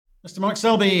Mr. Mark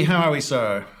Selby, how are we,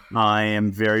 sir? I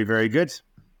am very, very good.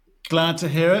 Glad to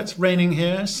hear it. Raining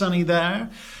here, sunny there.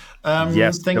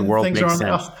 Yes, the world Things are makes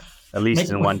on. sense, at least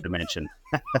Make, in one dimension.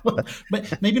 well,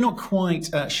 maybe not quite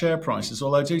share prices,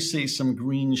 although I do see some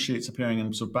green shoots appearing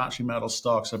in sort of battery metal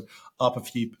stocks are up a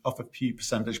few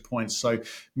percentage points. So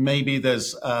maybe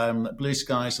there's blue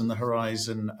skies on the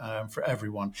horizon for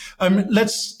everyone.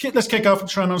 Let's kick off and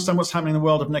try and understand what's happening in the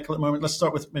world of nickel at the moment. Let's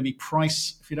start with maybe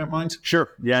price, if you don't mind.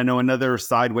 Sure. Yeah, no, another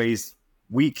sideways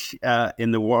week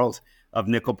in the world of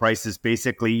nickel prices,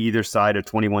 basically either side of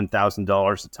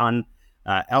 $21,000 a ton.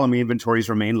 LME inventories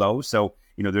remain low. So,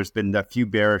 there's been a few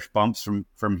bearish bumps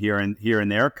from here and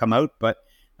there come out, but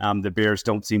the bears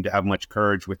don't seem to have much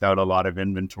courage without a lot of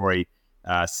inventory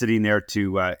sitting there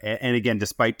and again,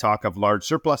 despite talk of large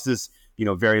surpluses,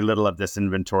 very little of this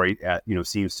inventory,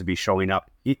 seems to be showing up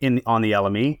on the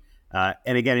LME.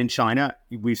 And again, in China,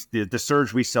 the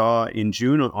surge we saw in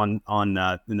June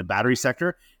in the battery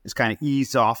sector is kind of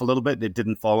eased off a little bit. It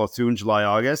didn't follow through in July,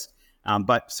 August,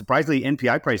 but surprisingly,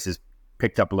 NPI prices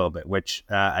picked up a little bit. Which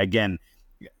again,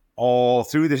 all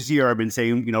through this year, I've been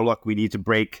saying, look, we need to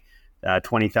break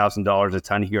 $20,000 a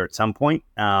ton here at some point,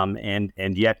 and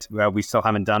yet we still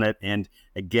haven't done it. And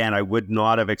again, I would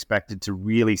not have expected to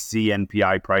really see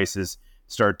NPI prices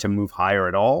start to move higher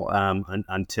at all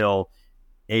until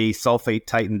sulfate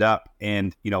tightened up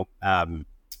and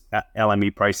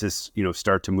LME prices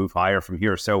start to move higher from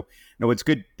here. So it's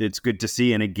good to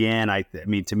see. And again, I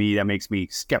mean, to me, that makes me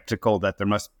skeptical that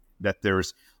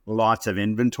there's lots of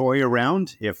inventory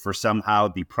around if for somehow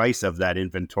the price of that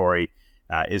inventory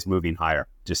is moving higher.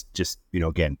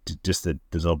 Again, there's a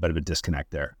little bit of a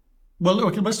disconnect there. Well,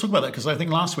 okay, let's talk about that because I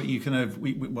think last week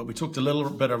we talked a little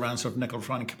bit around sort of nickel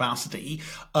refining capacity.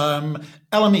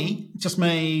 LME just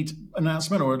made an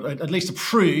announcement, or at least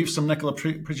approved some nickel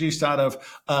produced out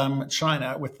of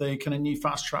China with the kind of new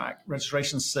fast track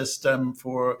registration system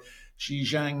for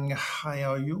Zhejiang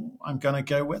Haoyu. I'm going to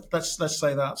go with let's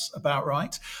say that's about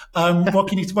right. What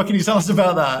can you tell us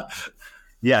about that?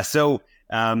 Yeah, so.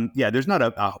 There's not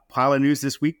a pile of news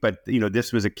this week, but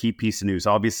this was a key piece of news.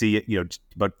 Obviously,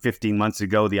 about 15 months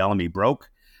ago, the LME broke.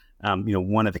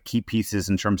 One of the key pieces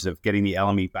in terms of getting the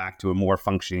LME back to a more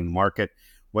functioning market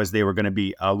was they were going to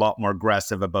be a lot more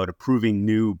aggressive about approving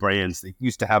new brands. They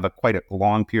used to have quite a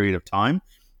long period of time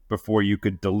before you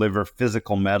could deliver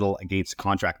physical metal against a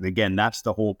contract. And again, that's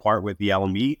the whole part with the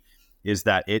LME is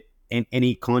that in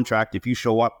any contract, if you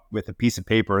show up with a piece of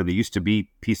paper, there used to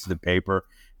be pieces of paper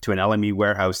to an LME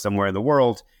warehouse somewhere in the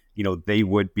world, they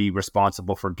would be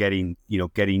responsible for getting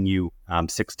you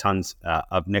 6 tons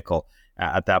of nickel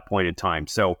at that point in time.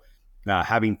 So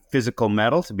having physical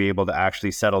metal to be able to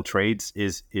actually settle trades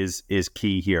is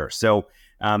key here. So,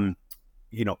 and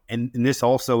this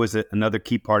also is another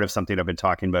key part of something I've been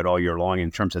talking about all year long in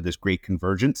terms of this great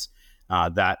convergence,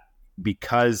 that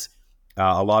because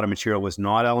a lot of material was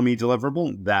not LME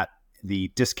deliverable, that the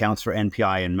discounts for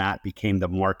NPI and MAT became the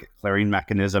market clearing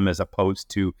mechanism as opposed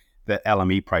to the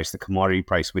LME price, the commodity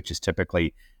price, which is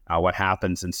typically what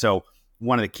happens. And so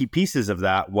one of the key pieces of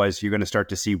that was you're going to start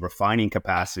to see refining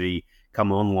capacity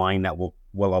come online that will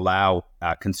allow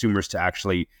consumers to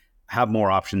actually have more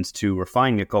options to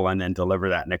refine nickel and then deliver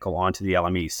that nickel onto the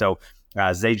LME. So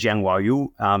Zhejiang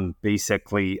Huayu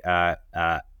basically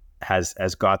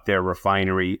has got their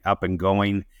refinery up and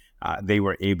going. They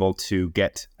were able to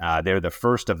get, they're the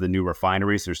first of the new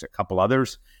refineries. There's a couple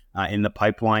others in the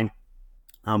pipeline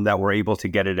that were able to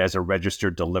get it as a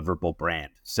registered deliverable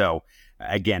brand. So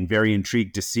again, very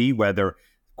intrigued to see whether,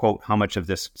 quote, how much of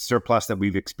this surplus that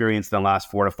we've experienced in the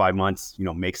last 4 to 5 months,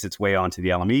 makes its way onto the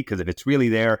LME. Because if it's really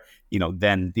there,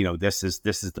 then, this is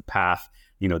the path,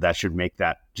 that should make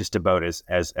that just about as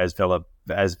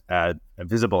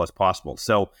visible as possible.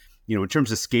 So, in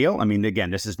terms of scale, I mean,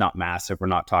 again, this is not massive. We're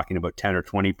not talking about 10 or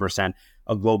 20%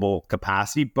 of global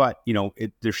capacity, but,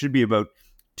 there should be about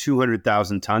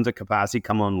 200,000 tons of capacity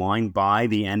come online by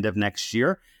the end of next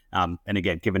year. And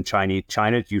again, given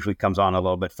China usually comes on a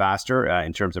little bit faster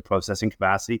in terms of processing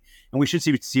capacity. And we should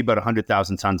see about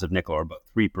 100,000 tons of nickel, or about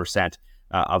 3%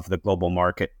 of the global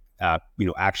market,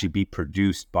 actually be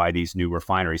produced by these new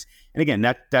refineries. And again,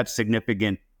 that's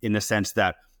significant in the sense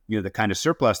that the kind of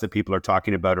surplus that people are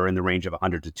talking about are in the range of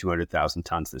 100 to 200,000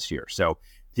 tons this year. So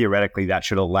theoretically, that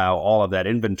should allow all of that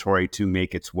inventory to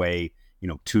make its way,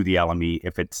 to the LME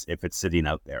if it's sitting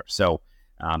out there. So,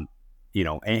 and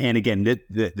again,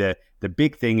 the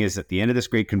big thing is at the end of this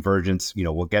great convergence,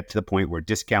 we'll get to the point where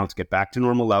discounts get back to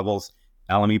normal levels.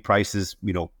 LME prices,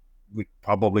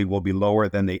 probably will be lower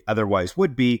than they otherwise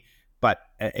would be. But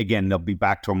again, they'll be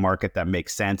back to a market that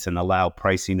makes sense and allow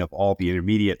pricing of all the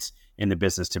intermediates in the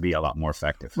business to be a lot more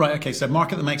effective. Right. Okay. So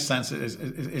market that makes sense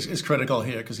is critical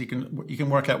here, because you can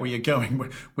work out where you're going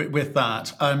with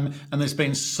that. And there's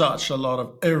been such a lot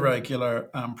of irregular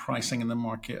pricing in the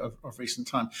market of recent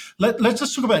time. Let's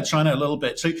just talk about China a little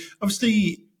bit. So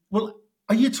obviously, well,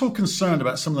 are you at all concerned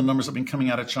about some of the numbers that have been coming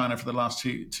out of China for the last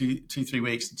 3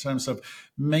 weeks in terms of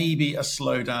maybe a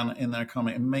slowdown in their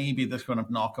economy and maybe this kind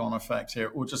of knock-on effect here,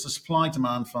 or just the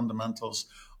supply-demand fundamentals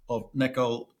of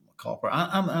nickel, copper,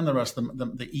 and the rest of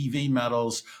the EV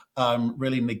metals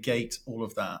really negate all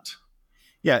of that?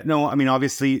 Yeah, no, I mean,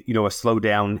 obviously, a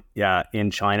slowdown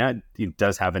in China, it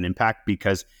does have an impact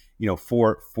because,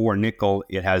 for nickel,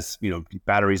 it has,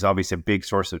 batteries obviously a big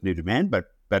source of new demand, but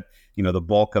the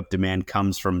bulk of demand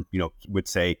comes from, would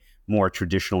say more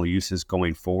traditional uses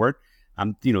going forward.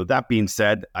 That being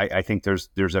said, I think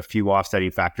there's a few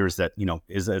offsetting factors that,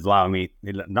 is allowing me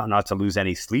not to lose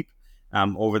any sleep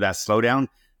over that slowdown.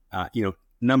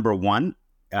 Number one,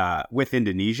 with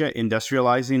Indonesia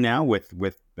industrializing now with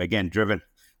again, driven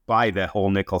by the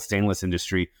whole nickel stainless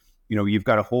industry, you've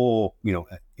got a whole,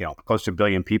 close to 1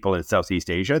 billion people in Southeast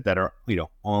Asia that are,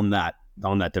 on that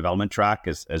development track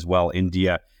as well.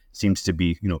 India seems to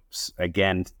be,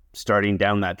 again, starting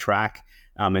down that track.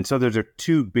 And so those are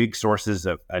two big sources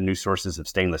of new sources of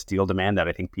stainless steel demand that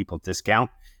I think people discount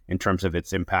in terms of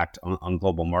its impact on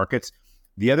global markets.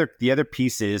 The other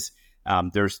piece is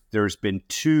there's been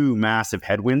two massive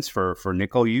headwinds for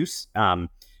nickel use.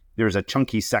 There's a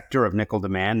chunky sector of nickel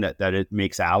demand that it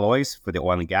makes alloys for the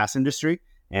oil and gas industry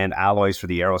and alloys for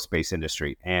the aerospace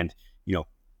industry. And,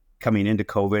 coming into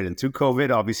COVID and through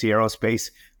COVID, obviously aerospace,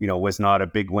 was not a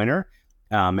big winner.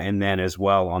 And then as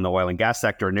well on the oil and gas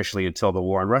sector initially until the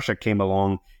war in Russia came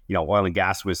along, oil and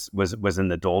gas was in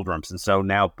the doldrums. And so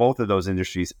now both of those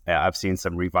industries have seen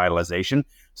some revitalization.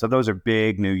 So those are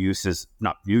big new uses,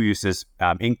 not new uses,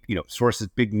 sources,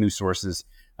 big new sources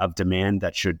of demand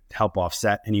that should help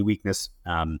offset any weakness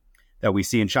that we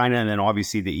see in China. And then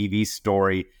obviously the EV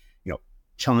story,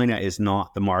 China is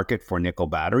not the market for nickel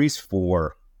batteries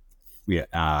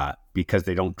because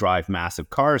they don't drive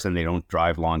massive cars and they don't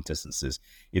drive long distances.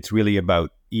 It's really about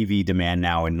EV demand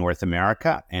now in North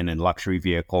America and in luxury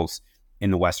vehicles in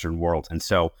the Western world. And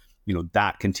so,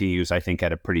 that continues, I think,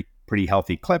 at a pretty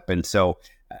healthy clip. And so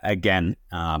again,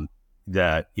 from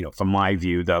my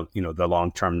view, the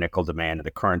long-term nickel demand and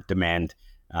the current demand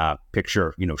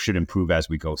picture, should improve as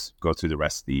we go through the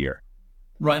rest of the year.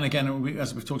 Right, and again,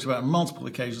 as we've talked about on multiple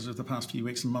occasions over the past few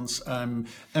weeks and months,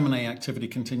 M&A activity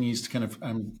continues to kind of,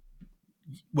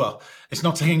 it's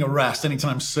not taking a rest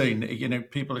anytime soon.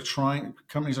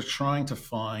 Companies are trying to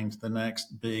find the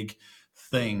next big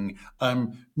thing.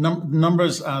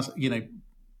 Numbers, as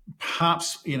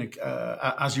perhaps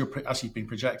as you've been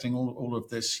projecting all of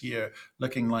this year,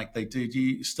 looking like they do. Do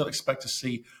you still expect to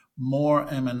see more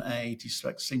M&A? Do you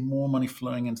expect to see more money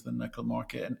flowing into the nickel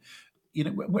market? And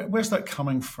where's that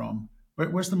coming from?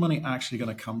 Where's the money actually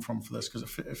going to come from for this?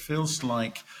 Because it feels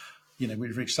like,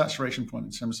 we've reached saturation point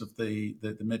in terms of the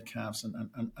mid caps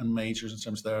and majors in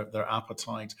terms of their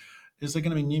appetite. Is there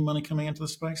going to be new money coming into the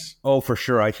space? Oh, for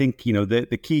sure. I think,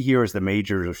 the key here is the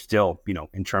majors are still,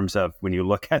 in terms of when you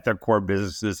look at their core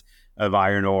businesses of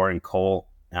iron ore and coal,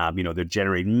 they're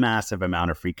generating massive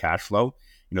amount of free cash flow.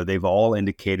 They've all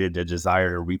indicated a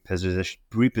desire to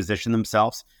reposition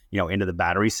themselves, into the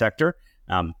battery sector.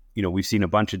 We've seen a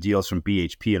bunch of deals from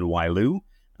BHP and Wyloo,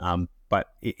 but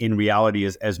in reality,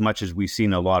 as much as we've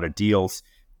seen a lot of deals,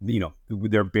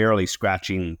 they're barely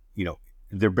scratching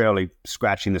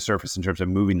the surface in terms of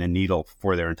moving the needle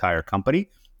for their entire company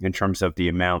in terms of the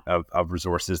amount of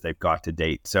resources they've got to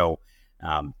date. So,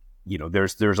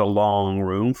 there's a long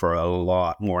room for a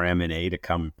lot more M&A to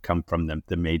come from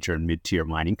the major and mid-tier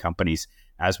mining companies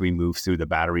as we move through the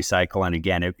battery cycle. And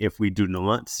again, if we do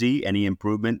not see any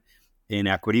improvement in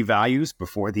equity values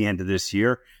before the end of this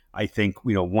year, I think,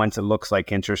 once it looks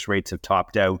like interest rates have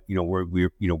topped out,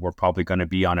 we're probably going to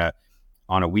be on a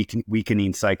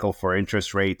weakening cycle for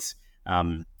interest rates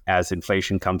as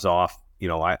inflation comes off.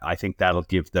 I think that'll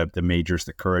give the majors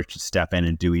the courage to step in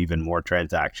and do even more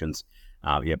transactions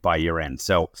by year end.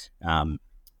 So I'm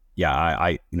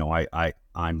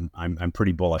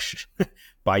pretty bullish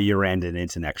by year end and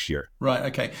into next year. Right.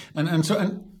 Okay.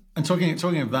 And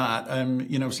talking of that,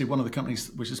 obviously one of the companies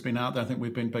which has been out there, I think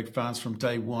we've been big fans from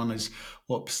day one, is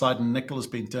what Poseidon Nickel has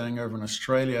been doing over in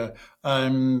Australia.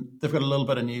 They've got a little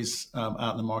bit of news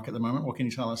out in the market at the moment. What can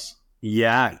you tell us?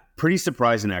 Yeah, pretty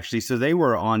surprising actually. So they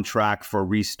were on track for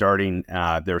restarting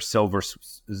their silver.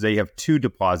 They have two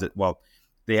deposits. Well,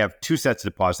 they have two sets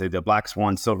of deposits. They have the Black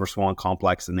Swan, Silver Swan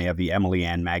complex, and they have the Emily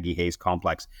Ann Maggie Hayes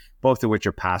complex, both of which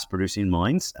are past producing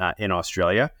mines in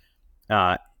Australia.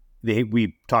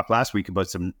 we talked last week about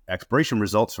some exploration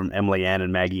results from Emily Ann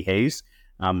and Maggie Hayes,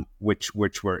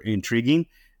 which were intriguing.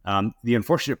 The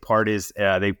unfortunate part is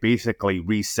they basically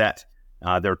reset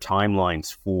their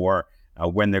timelines for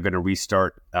when they're going to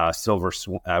restart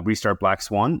restart Black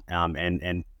Swan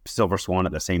and Silver Swan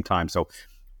at the same time. So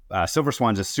Silver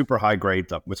Swan is a super high grade.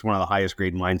 It's one of the highest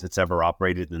grade mines that's ever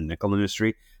operated in the nickel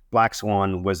industry. Black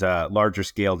Swan was a larger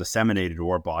scale disseminated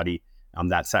ore body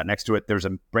that sat next to it. There's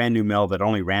a brand new mill that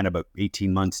only ran about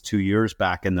 18 months, 2 years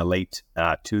back in the late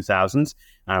 2000s.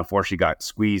 Unfortunately got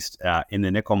squeezed in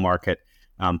the nickel market.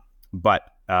 But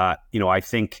I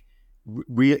think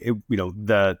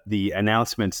the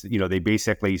announcements, they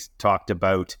basically talked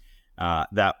about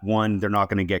that one, they're not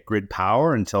going to get grid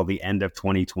power until the end of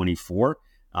 2024.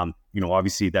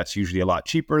 Obviously that's usually a lot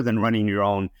cheaper than running your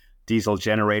own diesel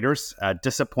generators.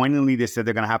 Disappointingly, they said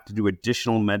they're going to have to do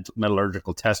additional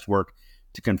metallurgical test work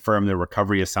to confirm their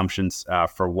recovery assumptions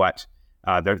for what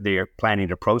they're planning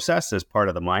to process as part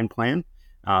of the mine plan.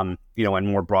 And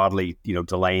more broadly,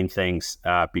 delaying things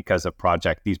because of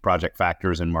these project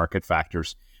factors and market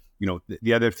factors.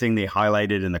 The other thing they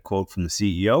highlighted in the quote from the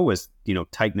CEO was,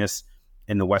 tightness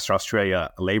in the Western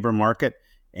Australia labor market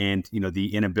and,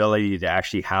 the inability to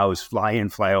actually house fly-in,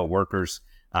 fly-out workers,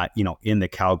 in the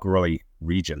Kalgoorlie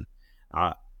region.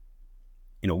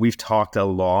 We've talked a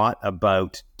lot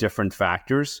about different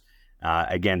factors.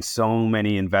 Again, so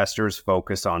many investors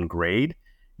focus on grade.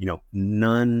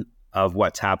 None of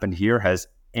what's happened here has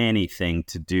anything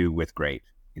to do with grade.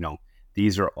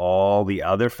 These are all the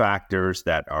other factors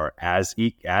that are as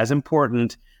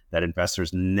important that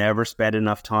investors never spend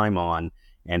enough time on.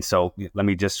 And so let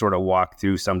me just sort of walk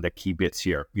through some of the key bits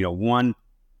here. One,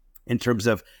 in terms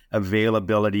of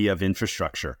availability of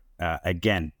infrastructure,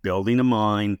 again, building a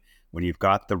mine when you've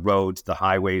got the roads, the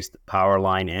highways, the power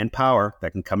line and power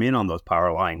that can come in on those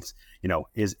power lines,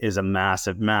 is a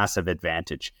massive, massive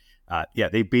advantage.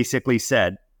 They basically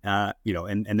said, and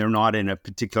they're not in a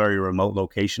particularly remote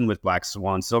location with Black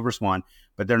Swan, Silver Swan,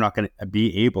 but they're not going to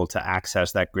be able to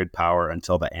access that grid power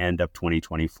until the end of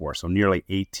 2024. So nearly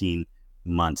 18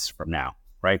 months from now,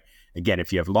 right? Again,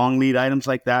 if you have long lead items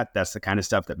like that, that's the kind of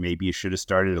stuff that maybe you should have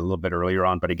started a little bit earlier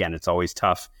on. But again, it's always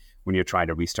tough when you're trying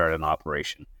to restart an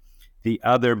operation. The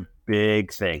other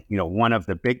big thing, one of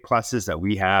the big pluses that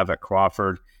we have at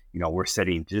Crawford, we're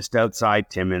sitting just outside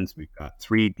Timmins. We've got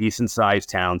 3 decent sized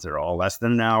towns that are all less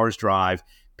than an hour's drive.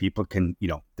 People can,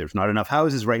 there's not enough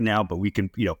houses right now, but we can,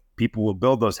 people will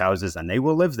build those houses and they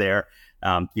will live there,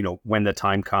 when the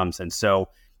time comes. And so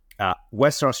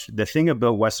the thing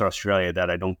about Western Australia that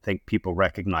I don't think people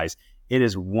recognize, it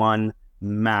is one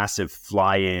massive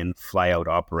fly-in, fly-out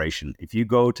operation. If you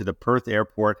go to the Perth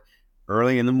airport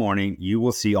early in the morning, you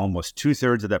will see almost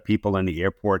 2/3 of the people in the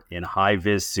airport in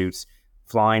high-vis suits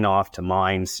flying off to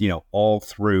mines, all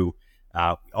through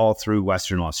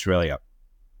Western Australia.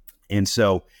 And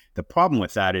so the problem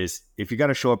with that is if you got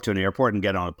to show up to an airport and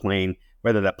get on a plane,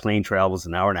 whether that plane travels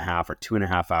an hour and a half or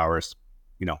 2.5 hours,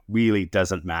 really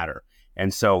doesn't matter.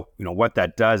 And so, what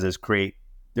that does is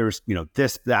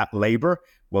that labor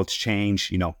will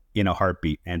change, in a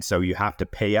heartbeat. And so you have to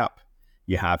pay up.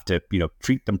 You have to,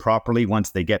 treat them properly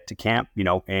once they get to camp,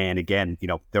 and again,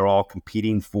 they're all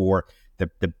competing for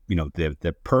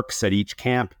the perks at each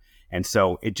camp. And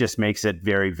so it just makes it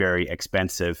very, very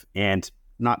expensive and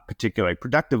not particularly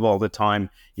productive all the time,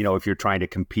 if you're trying to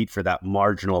compete for that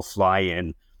marginal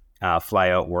fly-in,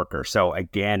 fly-out worker. So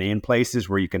again, in places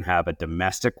where you can have a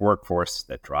domestic workforce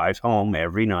that drives home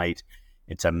every night,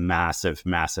 it's a massive,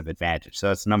 massive advantage. So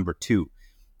that's number 2.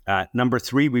 Number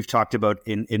 3, we've talked about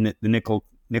in the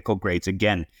nickel grades.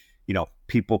 Again,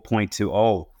 people point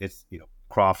to, it's,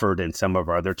 Crawford and some of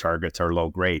our other targets are low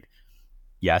grade.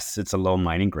 Yes, it's a low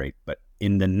mining grade, but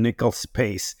in the nickel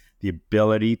space, the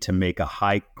ability to make a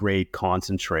high grade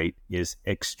concentrate is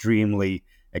extremely,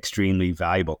 extremely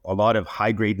valuable. A lot of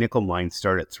high grade nickel mines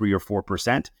start at 3 or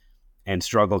 4% and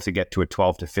struggle to get to a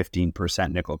 12 to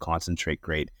 15% nickel concentrate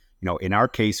grade. In our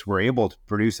case, we're able to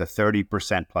produce a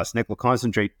 30% plus nickel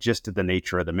concentrate just to the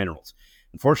nature of the minerals.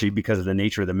 Unfortunately, because of the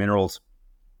nature of the minerals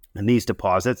in these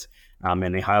deposits, and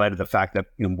they highlighted the fact that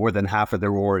more than half of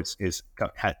their ore is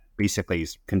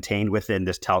contained within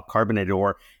this talc carbonate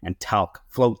ore, and talc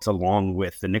floats along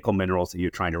with the nickel minerals that you're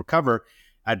trying to recover.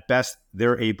 At best,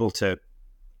 they're able to,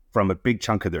 from a big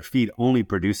chunk of their feed, only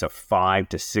produce a 5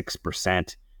 to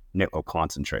 6% nickel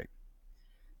concentrate.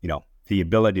 The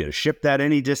ability to ship that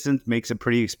any distance makes it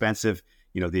pretty expensive.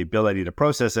 The ability to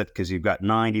process it, because you've got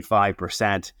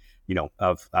 95%,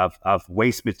 of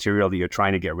waste material that you're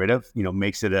trying to get rid of,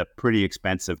 makes it a pretty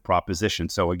expensive proposition.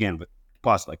 So again, with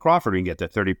deposits like Crawford, we can get to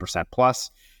 30%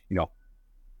 plus,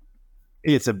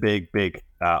 It's a big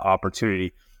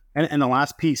opportunity. And the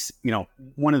last piece,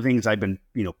 one of the things I've been,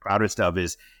 proudest of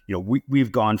is,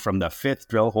 we've gone from the fifth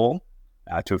drill hole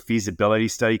to a feasibility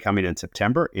study coming in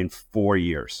September in 4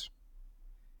 years.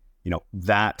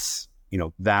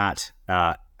 That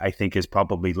I think is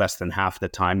probably less than half the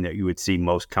time that you would see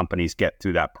most companies get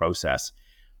through that process.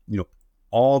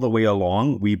 All the way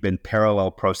along, we've been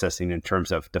parallel processing in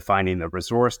terms of defining the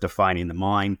resource, defining the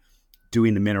mine,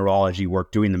 doing the mineralogy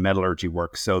work, doing the metallurgy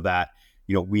work, so that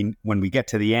when we get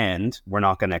to the end, we're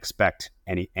not going to expect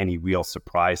any real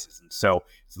surprises. And so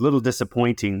it's a little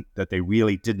disappointing that they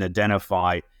really didn't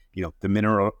identify the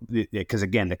mineral, because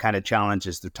again, the kind of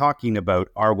challenges they're talking about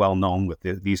are well known with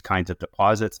these kinds of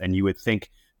deposits, and you would think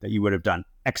that you would have done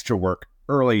extra work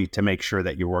early to make sure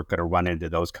that you weren't going to run into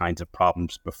those kinds of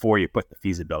problems before you put the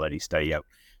feasibility study out.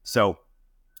 So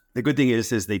the good thing is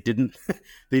they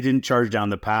didn't charge down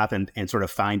the path and sort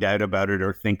of find out about it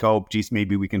or think, oh, geez,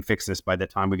 maybe we can fix this by the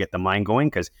time we get the mine going,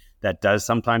 because that does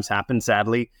sometimes happen,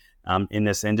 sadly, in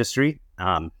this industry.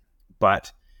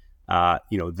 But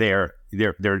they're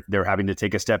having to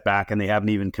take a step back, and they haven't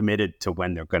even committed to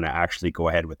when they're going to actually go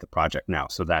ahead with the project now.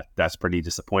 So that's pretty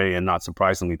disappointing, and not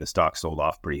surprisingly, the stock sold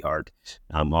off pretty hard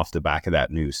off the back of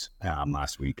that news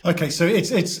last week. Okay, so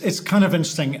it's kind of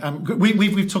interesting.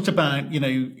 We've talked about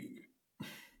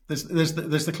there's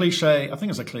the cliche. I think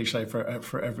it's a cliche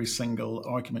for every single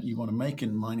argument you want to make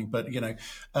in mining, but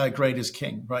grade is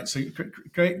king, right? So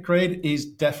grade is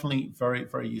definitely very,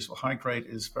 very useful. High grade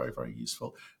is very, very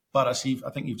useful. But I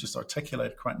think you've just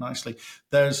articulated quite nicely,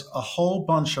 there's a whole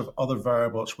bunch of other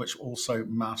variables which also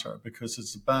matter, because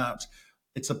it's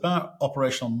about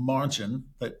operational margin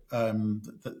that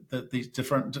these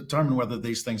different determine whether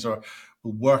these things will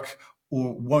work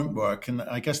or won't work. And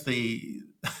I guess the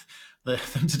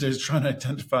thing to do is try and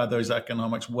identify those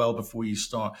economics well before you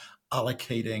start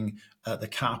allocating the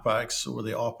capex or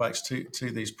the opex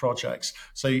to these projects.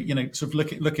 So sort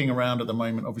of looking around at the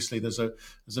moment, obviously there's a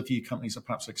few companies that are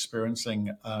perhaps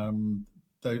experiencing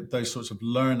those sorts of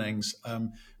learnings,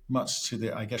 much to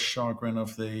the, I guess, chagrin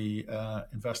of the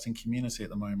investing community at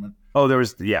the moment. Oh, there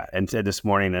was, and this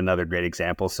morning another great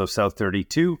example. So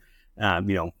South32,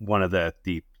 one of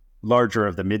the larger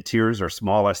of the mid tiers, or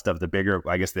smallest of the bigger,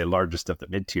 I guess the largest of the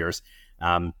mid tiers.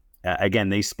 Again,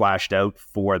 they splashed out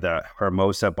for the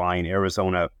Hermosa buying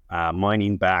Arizona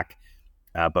mining back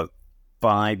about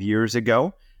 5 years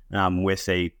ago with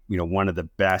one of the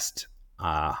best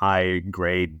high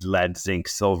grade lead, zinc,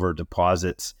 silver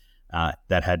deposits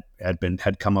that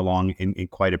had come along in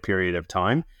quite a period of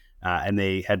time. And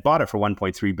they had bought it for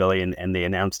 $1.3 billion, and they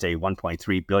announced a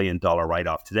 $1.3 billion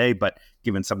write-off today. But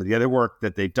given some of the other work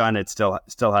that they've done, it still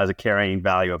has a carrying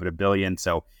value of $1 billion.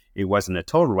 So it wasn't a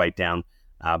total write-down.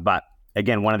 But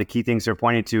again, one of the key things they're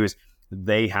pointing to is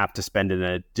they have to spend an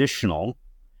additional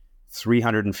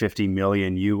 $350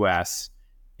 million US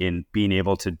in being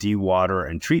able to dewater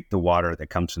and treat the water that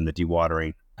comes from the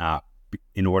dewatering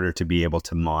in order to be able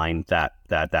to mine that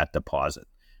deposit.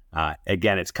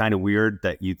 Again, it's kind of weird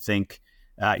that you'd think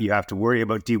you have to worry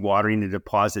about dewatering the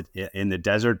deposit in the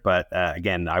desert. But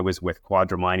again, I was with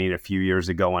Quadra Mining a few years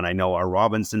ago, and I know our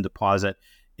Robinson deposit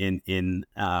in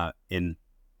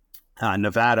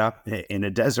Nevada in a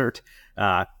desert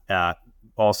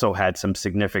also had some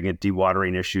significant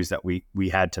dewatering issues that we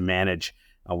had to manage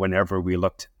whenever we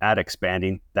looked at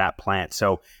expanding that plant.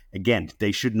 So again,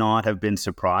 they should not have been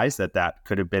surprised that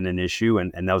could have been an issue.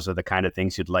 And those are the kind of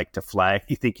things you'd like to flag.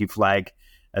 You think you flag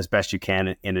as best you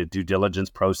can in a due diligence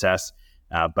process.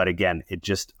 But again, it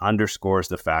just underscores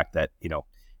the fact that,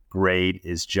 grade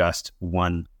is just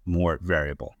one more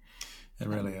variable. It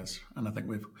really is. And I think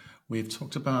we've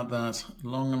talked about that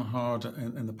long and hard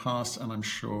in the past, and I'm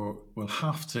sure we'll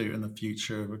have to in the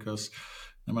future, because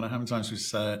no matter how many times we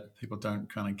say it, people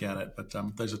don't kind of get it. But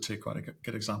those are two quite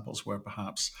good examples where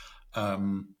perhaps I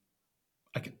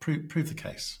could prove the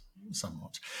case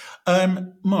somewhat.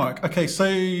 Mark, okay, so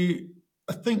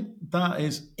I think that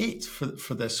is it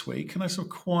for this week. And it's a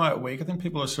quiet week. I think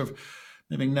people are sort of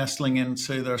maybe nestling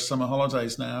into their summer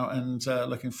holidays now and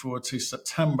looking forward to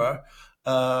September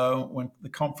when the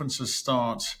conferences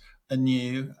start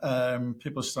anew.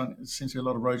 People are starting, seem to be a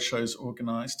lot of road shows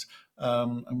organised,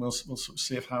 and we'll sort of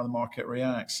see how the market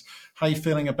reacts. How are you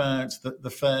feeling about the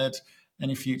Fed?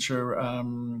 Any future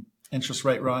interest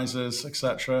rate rises,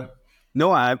 etc.?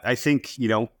 No, I think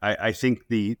I think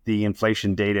the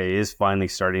inflation data is finally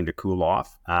starting to cool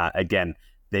off. Again,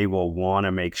 they will want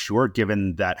to make sure,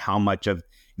 given that how much of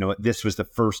this was the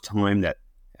first time that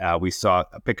we saw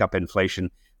a pickup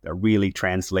inflation that really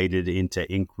translated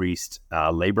into increased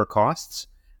labor costs.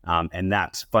 And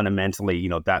that's fundamentally,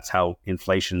 that's how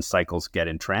inflation cycles get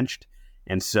entrenched.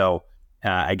 And so,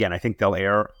 again, I think they'll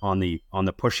err on the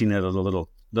pushing it a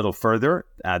little further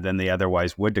than they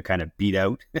otherwise would to kind of beat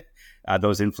out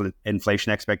those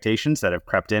inflation expectations that have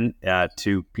crept in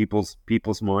to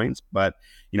people's minds. But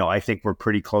I think we're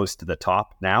pretty close to the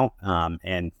top now,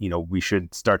 and we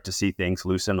should start to see things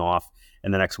loosen off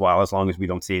in the next while, as long as we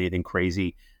don't see anything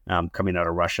crazy coming out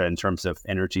of Russia in terms of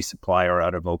energy supply or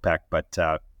out of OPEC.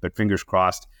 But fingers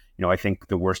crossed. I think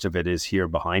the worst of it is here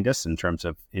behind us in terms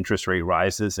of interest rate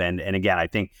rises, and again, I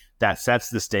think that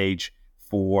sets the stage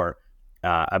for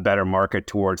a better market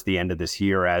towards the end of this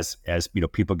year, as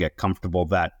people get comfortable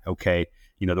that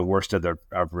the worst of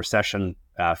recession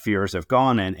fears have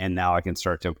gone, and now I can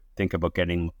start to think about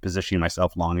positioning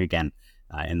myself long again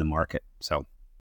in the market. So